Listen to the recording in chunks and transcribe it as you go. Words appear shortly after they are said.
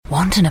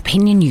Want an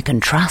opinion you can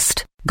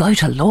trust? Go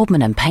to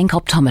Lordman and Pank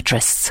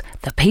Optometrists,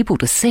 the people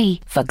to see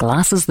for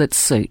glasses that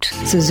suit.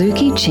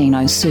 Suzuki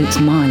Chino suits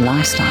my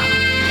lifestyle.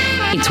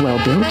 It's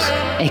well built,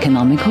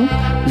 economical,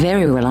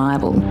 very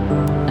reliable,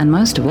 and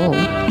most of all,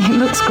 it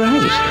looks great.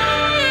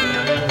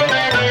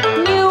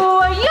 New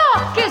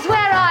York is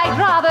where I'd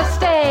rather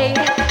stay.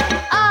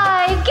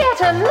 I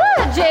get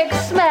allergic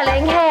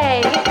smelling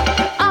hay.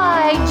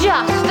 I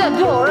just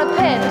adore a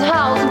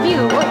penthouse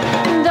view.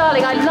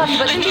 Darling, I love you,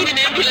 but... I need an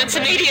ambulance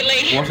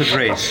immediately. What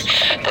address?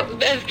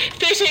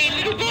 13,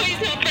 little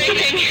boy's not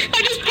breathing.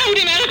 I just pulled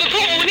him out of the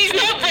pool and he's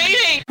not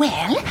breathing.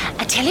 Well,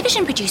 a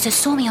television producer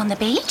saw me on the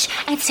beach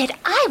and said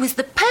I was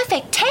the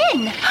perfect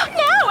 10.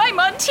 Now I'm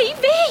on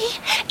TV.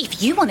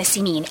 If you want to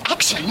see me in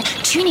action,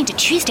 tune into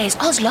Tuesday's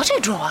Oz Lotto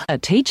Draw. A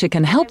teacher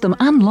can help them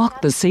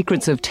unlock the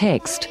secrets of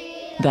text,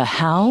 the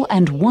how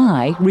and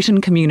why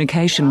written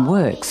communication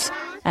works,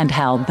 and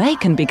how they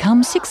can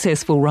become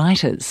successful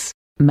writers.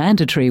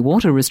 Mandatory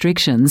water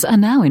restrictions are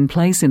now in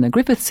place in the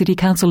Griffith City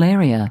Council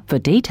area. For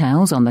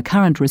details on the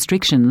current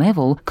restriction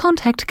level,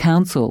 contact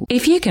Council.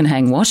 If you can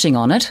hang washing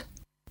on it,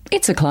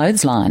 it's a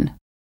clothesline.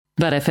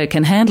 But if it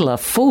can handle a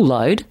full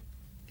load,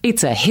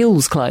 it's a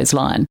Hills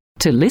clothesline.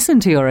 To listen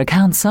to your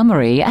account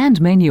summary and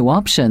menu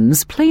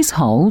options, please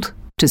hold.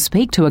 To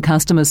speak to a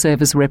customer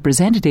service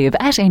representative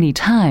at any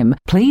time,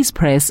 please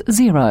press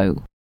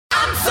 0.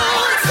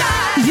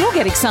 You'll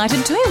get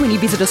excited too when you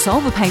visit a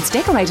Solver Paints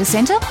Decorator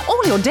Centre.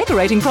 All your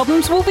decorating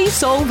problems will be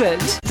solved.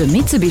 The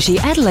Mitsubishi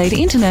Adelaide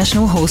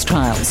International Horse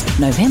Trials,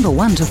 November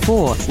 1 to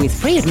 4, with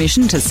free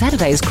admission to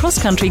Saturday's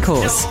cross-country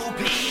course.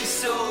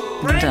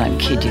 Don't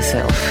kid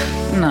yourself.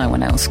 No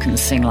one else can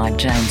sing like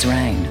James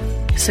Rain.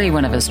 See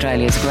one of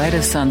Australia's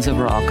greatest sons of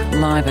rock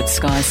live at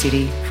Sky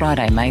City,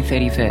 Friday, May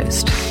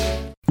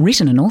 31st.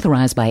 Written and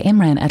authorised by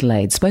Emran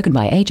Adelaide, spoken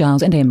by A.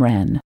 Giles and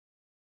Emran.